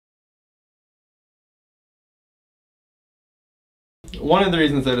One of the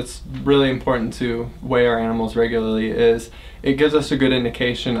reasons that it's really important to weigh our animals regularly is it gives us a good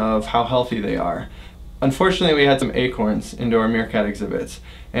indication of how healthy they are. Unfortunately, we had some acorns into our meerkat exhibits,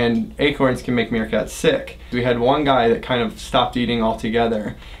 and acorns can make meerkats sick. We had one guy that kind of stopped eating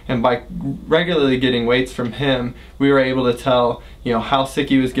altogether, and by regularly getting weights from him, we were able to tell, how sick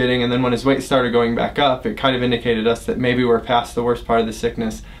he was getting, and then when his weight started going back up, it kind of indicated us that maybe we're past the worst part of the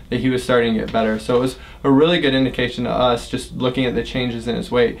sickness, that he was starting to get better. So it was a really good indication to us, just looking at the changes in his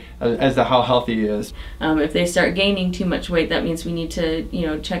weight as to how healthy he is. If they start gaining too much weight, that means we need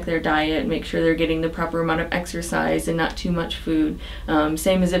to, check their diet, make sure they're getting the proper amount of exercise and not too much food.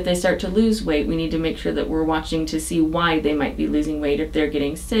 Same as if they start to lose weight, we need to make sure that we're watching to see why they might be losing weight, if they're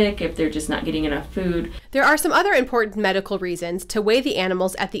getting sick, if they're just not getting enough food. There are some other important medical reasons to weigh the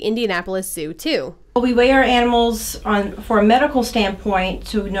animals at the Indianapolis Zoo, too. We weigh our animals for a medical standpoint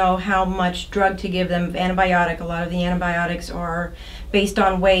to know how much drug to give them, antibiotic. A lot of the antibiotics are based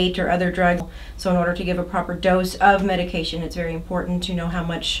on weight or other drugs. So in order to give a proper dose of medication, it's very important to know how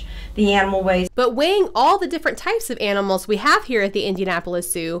much the animal weighs. But weighing all the different types of animals we have here at the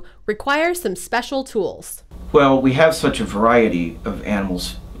Indianapolis Zoo requires some special tools. Well, we have such a variety of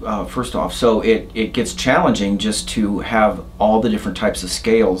animals. First off, so it gets challenging just to have all the different types of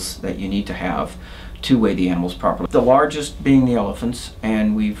scales that you need to have to weigh the animals properly. The largest being the elephants,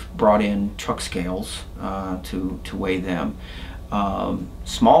 and we've brought in truck scales to weigh them.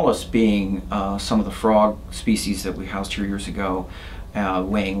 Smallest being some of the frog species that we housed here years ago,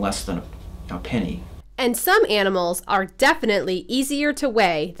 weighing less than a penny. And some animals are definitely easier to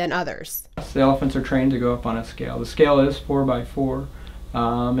weigh than others. The elephants are trained to go up on a scale. The scale is 4x4.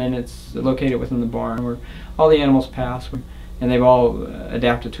 And it's located within the barn where all the animals pass, and they've all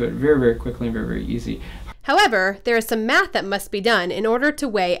adapted to it very, very quickly and very, very easy. However, there is some math that must be done in order to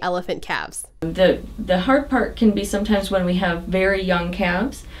weigh elephant calves. The hard part can be sometimes when we have very young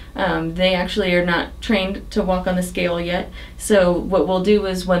calves. They actually are not trained to walk on the scale yet. So what we'll do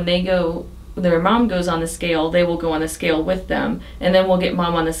is when their mom goes on the scale, they will go on the scale with them, and then we'll get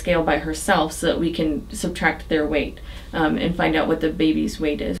mom on the scale by herself so that we can subtract their weight and find out what the baby's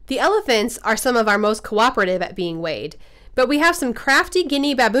weight is. The elephants are some of our most cooperative at being weighed, but we have some crafty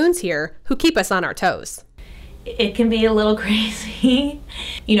Guinea baboons here who keep us on our toes. It can be a little crazy.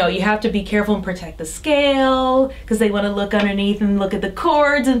 You have to be careful and protect the scale because they want to look underneath and look at the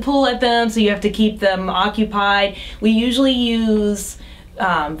cords and pull at them, so you have to keep them occupied. We usually use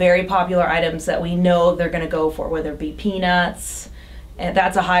very popular items that we know they're going to go for, whether it be peanuts, and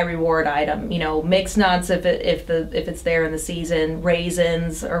that's a high reward item. Mixed nuts if it's there in the season.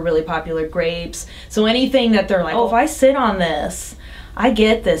 Raisins are really popular. Grapes. So anything that they're like, oh, if I sit on this, I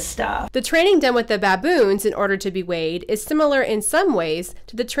get this stuff. The training done with the baboons in order to be weighed is similar in some ways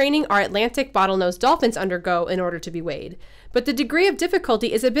to the training our Atlantic bottlenose dolphins undergo in order to be weighed. But the degree of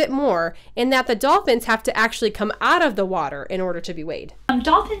difficulty is a bit more in that the dolphins have to actually come out of the water in order to be weighed.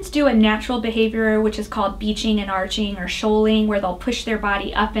 Dolphins do a natural behavior which is called beaching and arching or shoaling, where they'll push their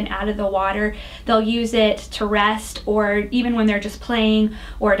body up and out of the water. They'll use it to rest, or even when they're just playing,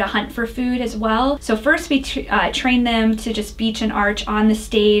 or to hunt for food as well. So first we train them to just beach and arch on the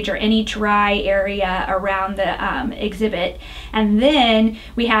stage or any dry area around the exhibit, and then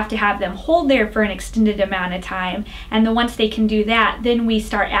we have to have them hold there for an extended amount of time, and then once they can do that, then we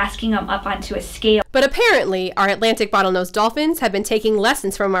start asking them up onto a scale. But apparently our Atlantic bottlenose dolphins have been taking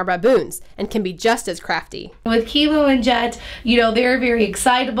lessons from our baboons and can be just as crafty. With Kilo and Jet, they're very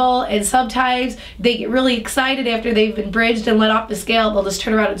excitable, and sometimes they get really excited after they've been bridged and let off the scale. They'll just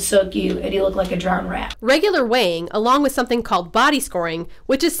turn around and soak you, and you look like a drowned rat. Regular weighing, along with something called body scoring,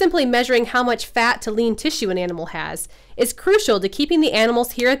 which is simply measuring how much fat to lean tissue an animal has, is crucial to keeping the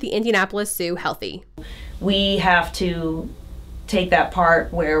animals here at the Indianapolis Zoo healthy. We have to take that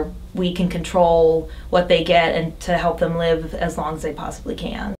part where we can control what they get and to help them live as long as they possibly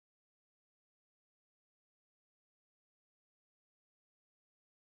can.